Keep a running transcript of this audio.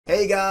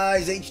Hey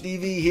guys,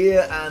 HDvee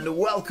here and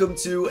welcome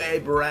to a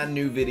brand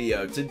new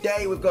video.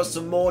 Today we've got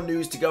some more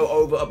news to go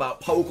over about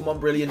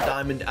Pokemon Brilliant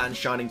Diamond and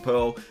Shining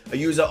Pearl. A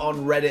user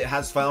on Reddit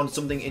has found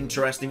something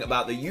interesting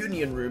about the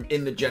Union Room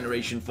in the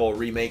Generation 4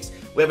 remakes.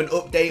 We have an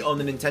update on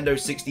the Nintendo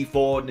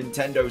 64,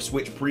 Nintendo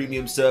Switch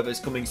Premium service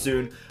coming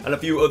soon, and a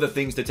few other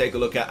things to take a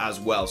look at as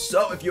well.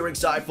 So if you're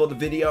excited for the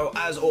video,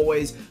 as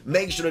always,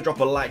 make sure to drop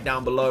a like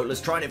down below.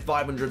 Let's try and hit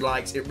 500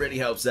 likes, it really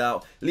helps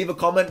out. Leave a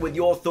comment with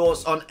your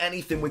thoughts on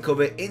anything we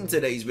cover in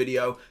today's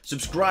video.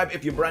 Subscribe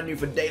if you're brand new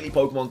for daily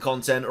Pokemon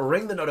content,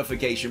 ring the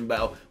notification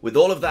bell. With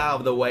all of that out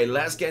of the way,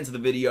 let's get into the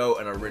video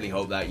and I really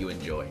hope that you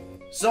enjoy.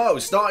 So,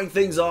 starting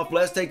things off,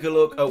 let's take a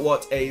look at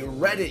what a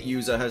Reddit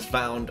user has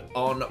found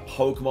on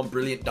Pokemon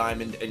Brilliant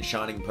Diamond and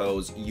Shining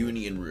Pearl's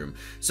Union Room.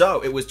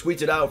 So, it was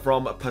tweeted out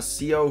from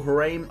Pasio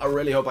Huraim. I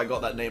really hope I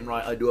got that name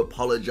right. I do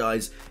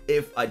apologize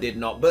if I did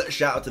not, but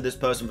shout out to this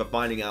person for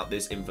finding out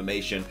this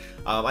information.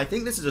 I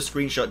think this is a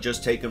screenshot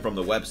just taken from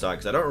the website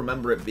because I don't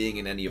remember it being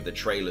in any of the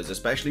trailers,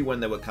 especially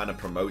when they were kind of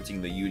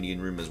promoting the Union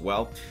Room as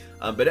well.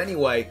 But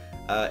anyway,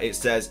 it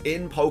says,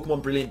 in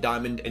Pokemon Brilliant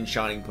Diamond and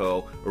Shining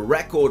Pearl,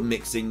 record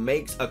mixing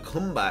makes a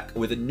comeback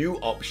with a new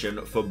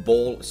option for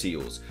ball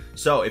seals.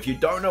 So, if you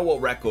don't know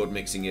what record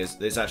mixing is,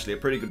 there's actually a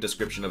pretty good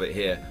description of it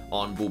here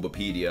on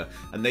Bulbapedia.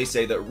 And they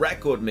say that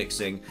record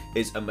mixing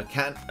is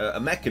a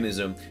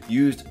mechanism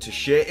used to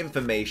share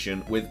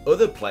information with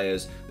other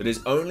players that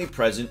is only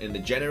present in the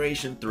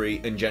Generation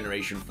 3 and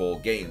Generation 4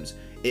 games.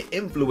 It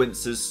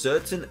influences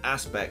certain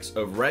aspects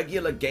of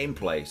regular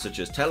gameplay, such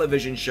as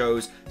television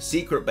shows,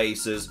 secret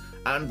bases,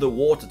 and the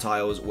water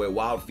tiles where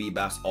wild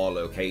Feebas are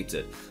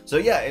located. So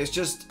yeah, it's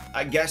just,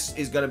 I guess,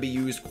 is going to be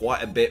used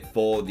quite a bit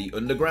for the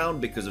underground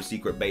because of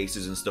secret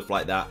bases and stuff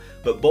like that.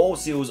 But ball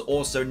seals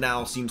also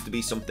now seems to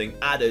be something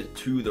added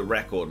to the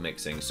record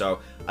mixing. So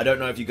I don't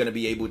know if you're going to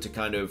be able to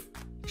kind of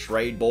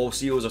trade ball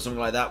seals or something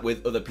like that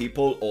with other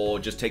people, or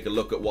just take a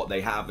look at what they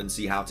have and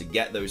see how to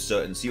get those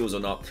certain seals or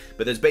not.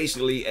 But there's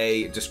basically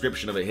a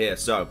description of it here.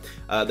 So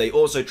they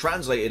also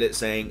translated it,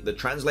 saying the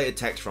translated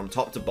text from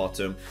top to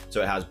bottom.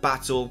 So it has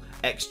battle,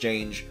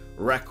 exchange,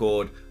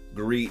 record,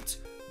 greet,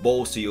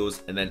 ball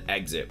seals, and then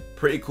exit.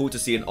 Pretty cool to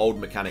see an old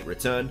mechanic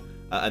return.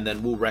 And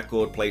then will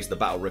record place the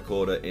battle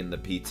recorder in the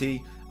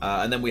PT.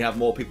 And then we have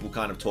more people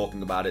kind of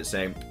talking about it,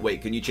 saying,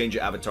 wait, can you change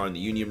your avatar in the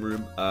Union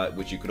Room?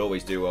 Which you could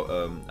always do,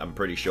 I'm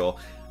pretty sure.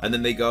 And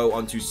then they go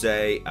on to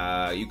say,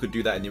 you could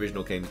do that in the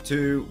original game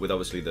too, with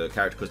obviously the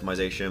character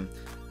customization.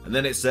 And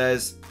then it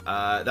says,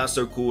 that's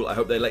so cool, I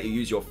hope they let you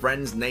use your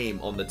friend's name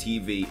on the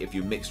TV if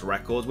you mix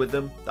records with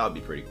them. That would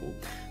be pretty cool.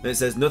 Then it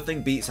says,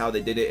 nothing beats how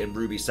they did it in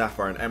Ruby,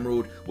 Sapphire, and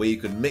Emerald, where you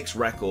could mix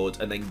records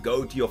and then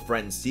go to your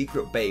friend's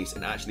secret base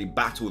and actually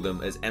battle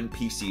them as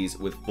NPCs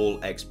with full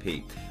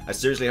XP. I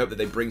seriously hope that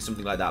they bring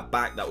something like that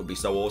back. That would be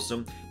so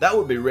awesome. That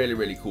would be really,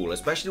 really cool,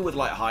 especially with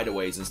like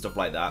hideaways and stuff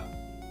like that.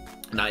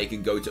 Now you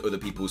can go to other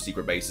people's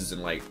secret bases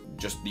and like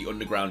just the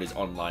underground is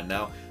online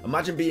now.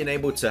 Imagine being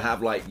able to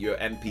have like your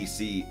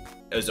NPC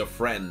as a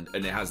friend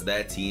and it has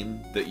their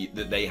team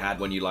that they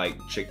had when you like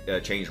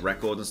changed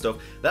records and stuff.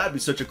 That'd be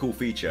such a cool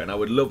feature, and I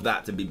would love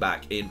that to be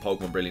back in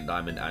Pokemon Brilliant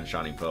Diamond and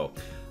Shining Pearl.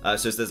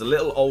 So there's a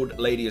little old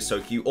lady is so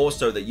cute.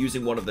 Also, they're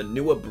using one of the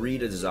newer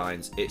breeder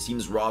designs, it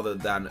seems, rather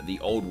than the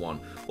old one.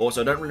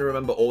 Also, I don't really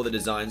remember all the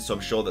designs, so I'm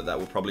sure that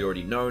we're probably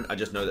already known. I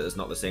just know that it's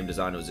not the same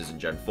design as is in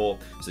Gen 4.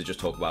 So they just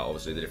talk about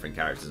obviously the different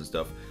characters and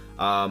stuff.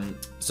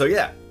 So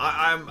yeah,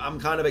 I'm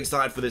kind of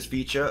excited for this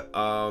feature.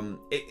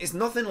 It's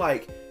nothing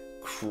like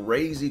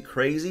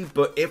crazy,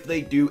 but if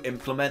they do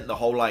implement the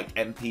whole like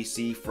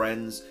NPC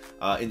friends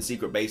in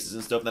secret bases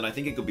and stuff, then I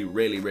think it could be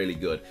really, really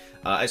good,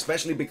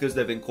 especially because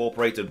they've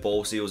incorporated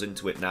ball seals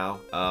into it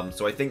now.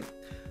 So I think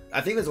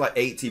there's like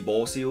 80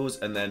 ball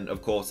seals, and then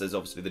of course there's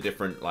obviously the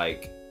different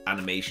like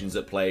animations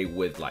that play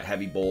with like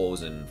heavy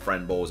balls and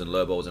friend balls and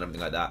lure balls and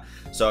everything like that.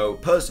 So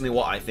personally,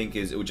 what I think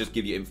is it would just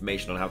give you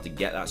information on how to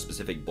get that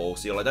specific ball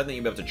seal. I don't think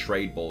you'll be able to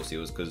trade ball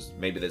seals because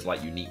maybe there's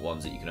like unique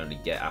ones that you can only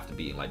get after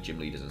beating like gym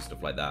leaders and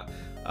stuff like that.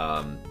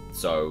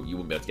 So you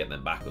wouldn't be able to get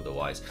them back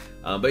otherwise.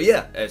 But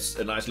yeah, it's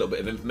a nice little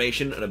bit of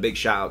information, and a big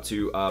shout out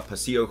to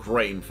Pasio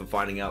Huraim for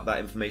finding out that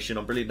information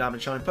on Brilliant Diamond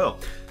and Shining Pearl.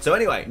 So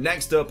anyway,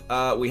 next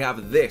up we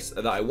have this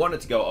that I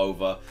wanted to go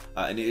over,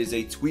 and it is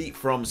a tweet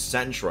from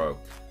Centro,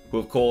 who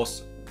of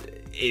course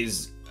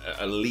is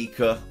a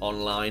leaker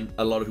online.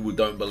 A lot of people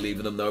don't believe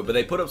in them though, but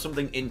they put up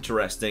something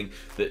interesting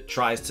that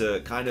tries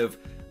to kind of,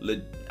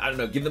 I don't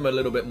know, give them a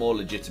little bit more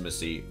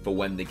legitimacy for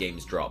when the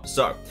games drop.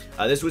 So,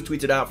 this was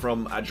tweeted out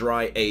from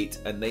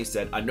Adry8, and they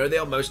said, I know they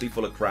are mostly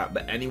full of crap,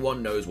 but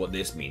anyone knows what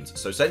this means.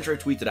 So Centro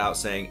tweeted out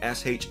saying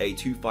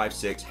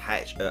SHA256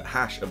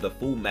 hash of the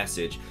full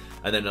message,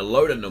 and then a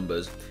load of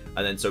numbers,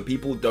 and then so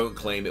people don't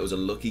claim it was a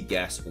lucky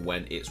guess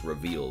when it's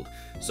revealed.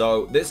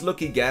 So this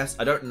lucky guess,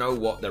 I don't know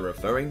what they're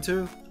referring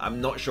to. I'm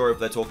not sure if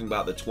they're talking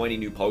about the 20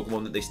 new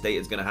Pokemon that they state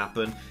is going to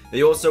happen.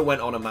 They also went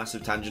on a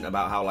massive tangent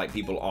about how like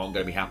people aren't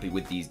going to be happy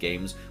with these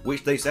games,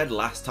 which they said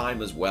last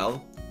time as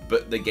well.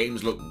 but the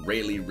games look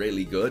really,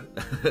 really good.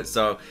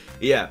 So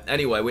yeah,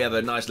 anyway, we have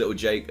a nice little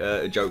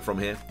joke from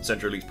here.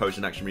 Central League's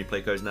posting action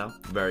replay codes now.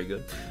 Very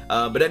good.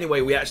 But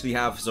anyway, we actually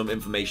have some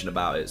information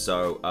about it.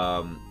 So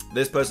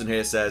this person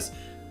here says,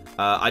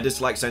 I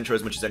dislike Centro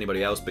as much as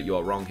anybody else, but you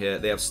are wrong here.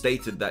 They have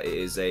stated that it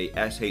is a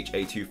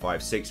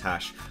SHA256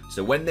 hash.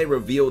 So when they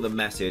reveal the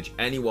message,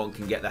 anyone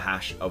can get the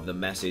hash of the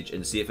message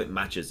and see if it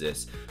matches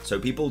this. So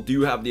people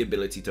do have the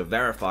ability to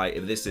verify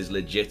if this is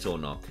legit or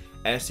not.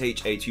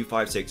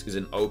 SHA256 is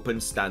an open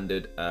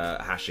standard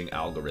hashing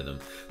algorithm.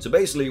 So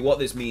basically what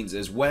this means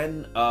is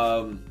when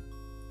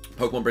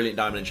Pokemon Brilliant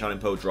Diamond and Shining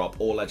Pearl drop,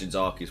 or Legends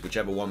Arceus,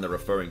 whichever one they're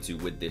referring to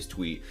with this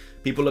tweet,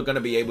 people are going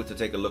to be able to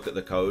take a look at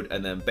the code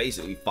and then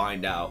basically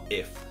find out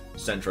if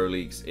Centro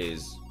Leagues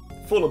is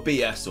full of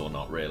BS or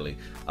not, really.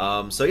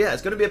 So yeah,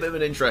 it's going to be a bit of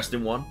an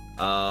interesting one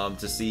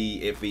to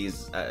see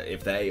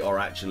if they are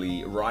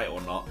actually right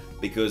or not,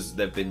 because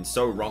they've been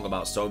so wrong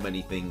about so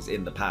many things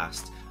in the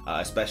past.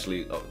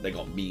 Especially, they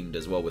got memed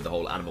as well with the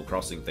whole Animal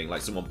Crossing thing.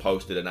 Like, someone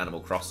posted an Animal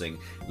Crossing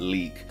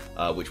leak,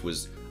 which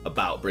was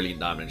about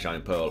Brilliant Diamond and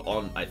Shining Pearl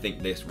on, I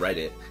think, this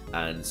Reddit,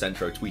 and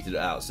Centro tweeted it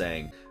out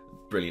saying,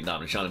 Brilliant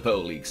Diamond and Shining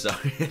Pearl leak. So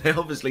they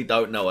obviously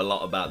don't know a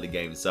lot about the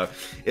game. So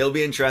it'll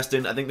be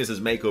interesting. I think this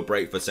is make or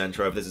break for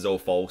Centro. If this is all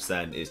false,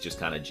 then it's just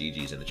kind of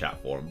GG's in the chat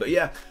forum. But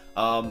yeah,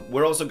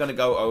 we're also going to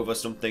go over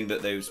something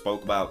that they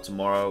spoke about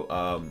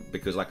tomorrow,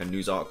 because like a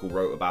news article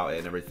wrote about it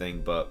and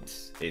everything, but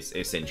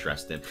it's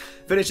interesting.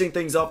 Finishing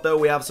things up though,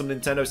 we have some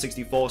Nintendo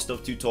 64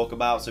 stuff to talk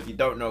about. So if you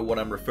don't know what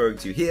I'm referring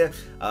to here,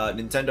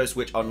 Nintendo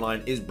Switch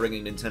Online is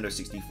bringing Nintendo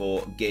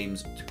 64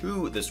 games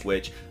to the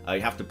Switch.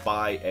 You have to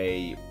buy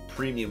a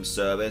premium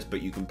service,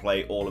 but you can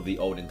play all of the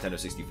old Nintendo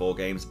 64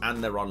 games,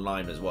 and they're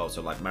online as well.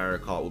 So like Mario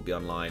Kart will be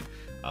online.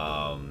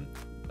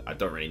 I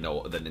don't really know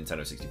what the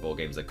Nintendo 64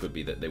 games there could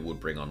be that they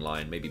would bring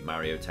online. Maybe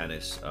Mario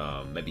Tennis,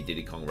 maybe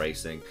Diddy Kong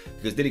Racing,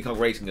 because Diddy Kong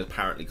Racing is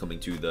apparently coming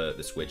to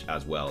the Switch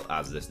as well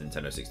as this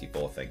Nintendo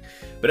 64 thing.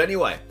 But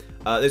anyway,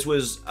 this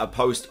was a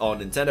post on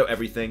Nintendo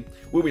Everything,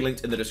 will be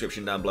linked in the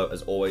description down below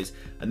as always,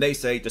 and they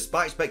say,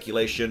 despite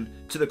speculation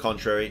to the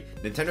contrary,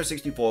 Nintendo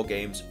 64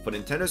 games for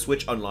Nintendo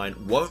Switch Online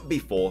won't be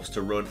forced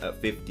to run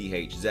at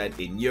 50Hz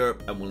in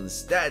Europe and will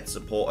instead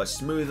support a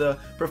smoother,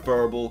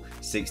 preferable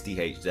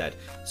 60Hz.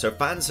 So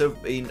fans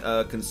have been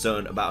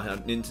concerned about how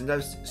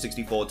Nintendo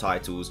 64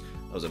 titles,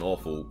 that was an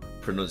awful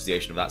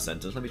pronunciation of that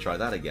sentence, let me try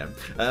that again.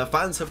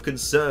 Fans have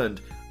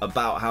concerned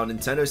about how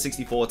Nintendo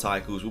 64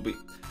 titles will be,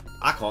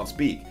 I can't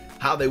speak,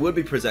 how they would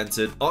be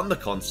presented on the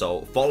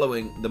console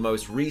following the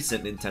most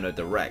recent Nintendo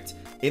Direct.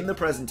 In the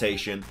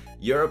presentation,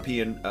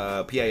 European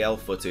PAL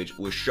footage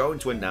was shown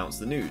to announce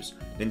the news.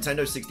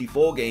 Nintendo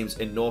 64 games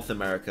in North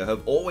America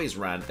have always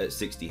ran at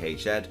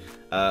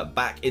 60Hz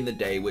back in the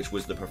day, which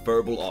was the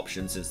preferable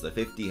option since the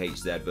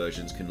 50Hz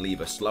versions can leave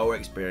a slower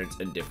experience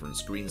and different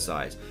screen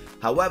size.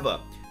 However,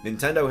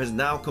 Nintendo has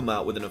now come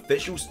out with an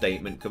official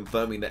statement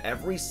confirming that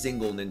every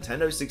single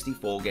Nintendo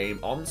 64 game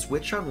on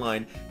Switch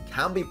Online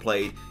can be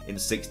played in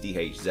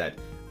 60Hz.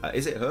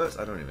 Is it Hertz?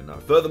 I don't even know.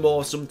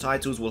 Furthermore, some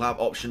titles will have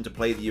option to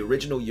play the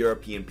original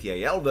European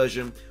PAL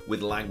version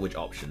with language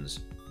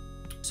options.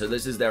 So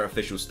this is their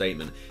official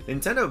statement.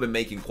 Nintendo have been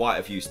making quite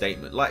a few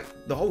statements, like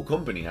the whole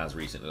company has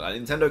recently. Like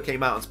Nintendo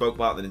came out and spoke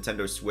about the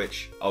Nintendo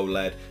Switch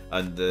OLED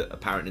and the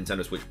apparent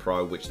Nintendo Switch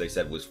Pro, which they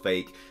said was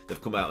fake.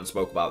 They've come out and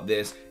spoke about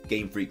this.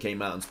 Game Freak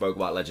came out and spoke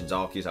about Legends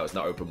Arceus, how it's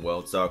not open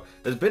world. So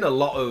there's been a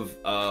lot of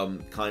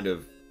kind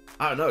of,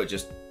 I don't know,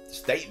 just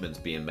statements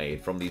being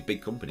made from these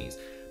big companies.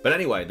 But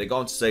anyway, they go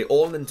on to say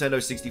all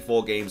Nintendo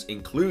 64 games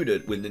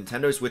included with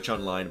Nintendo Switch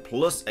Online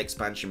plus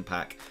expansion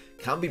pack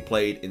can be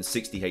played in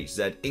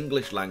 60Hz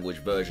English language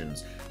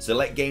versions.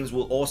 Select games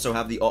will also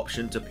have the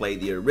option to play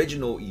the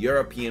original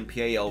European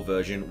PAL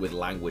version with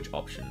language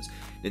options.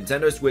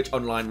 Nintendo Switch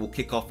Online will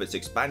kick off its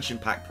expansion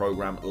pack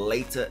program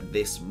later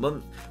this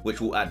month,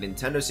 which will add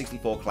Nintendo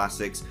 64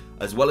 classics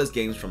as well as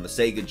games from the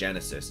Sega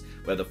Genesis.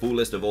 We have the full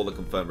list of all the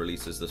confirmed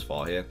releases thus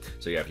far here.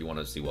 So yeah, if you want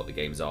to see what the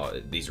games are,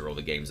 these are all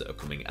the games that are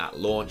coming at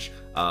launch.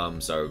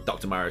 So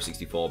Dr. Mario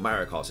 64,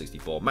 Mario Kart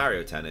 64,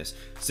 Mario Tennis,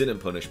 Sin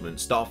and Punishment,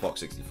 Star Fox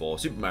 64,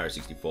 Super Mario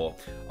 64,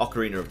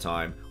 Ocarina of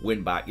Time,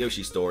 Win Back,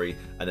 Yoshi's Story,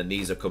 and then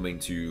these are coming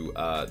to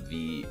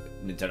the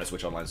Nintendo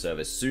Switch Online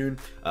service soon.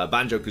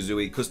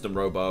 Banjo-Kazooie, Custom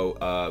Robo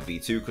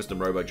V2, Custom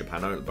Robo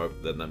Japan,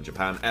 both of them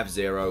Japan,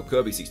 F-Zero,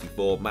 Kirby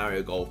 64,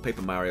 Mario Golf,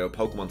 Paper Mario,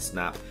 Pokemon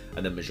Snap,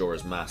 and then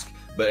Majora's Mask.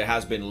 But it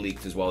has been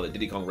leaked as well that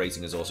Diddy Kong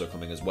Racing is also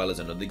coming as well as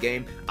another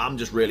game. I'm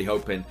just really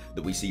hoping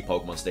that we see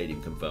Pokemon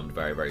Stadium confirmed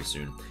very, very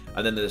soon.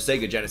 And then the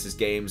Sega Genesis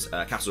games,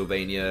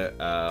 Castlevania,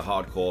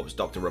 Hard Corps,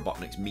 Dr.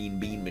 Robotnik's Mean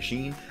Bean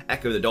Machine,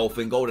 Echo the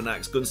Dolphin, Golden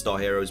Axe, Gunstar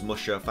Heroes,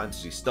 Musha,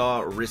 Phantasy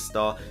Star,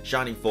 Ristar,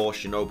 Shining Force,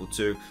 Shinobu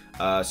 2,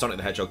 Sonic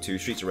the Hedgehog 2,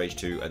 Streets of Rage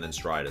 2, and then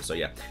Strider. So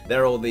yeah,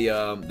 they're all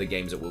the games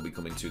games that will be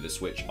coming to the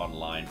Switch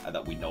Online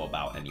that we know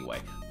about anyway.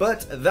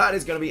 But that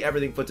is going to be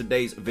everything for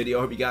today's video.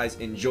 I hope you guys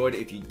enjoyed it.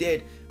 If you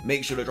did,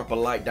 make sure to drop a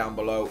like down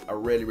below. I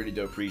really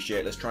do appreciate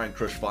it. Let's try and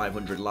crush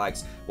 500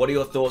 likes. What are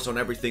your thoughts on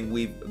everything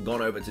we've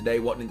gone over today?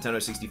 What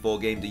Nintendo 64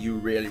 game do you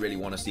really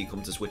want to see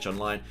come to Switch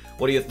Online?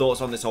 What are your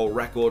thoughts on this whole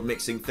record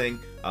mixing thing?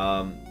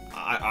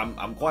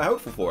 I'm quite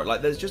hopeful for it.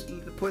 Like, there's just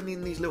putting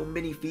in these little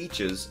mini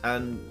features,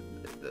 and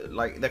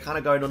like they're kind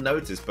of going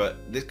unnoticed,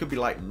 but this could be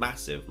like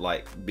massive,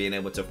 like being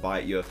able to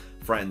fight your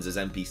friends as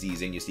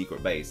NPCs in your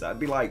secret base. That'd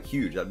be like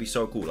huge. That'd be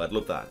so cool. I'd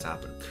love that to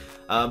happen.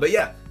 But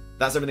yeah,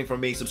 that's everything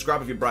from me.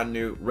 Subscribe if you're brand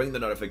new, ring the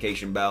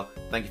notification bell.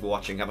 Thank you for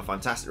watching. Have a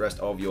fantastic rest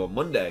of your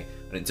Monday,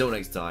 and until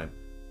next time,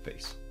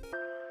 peace.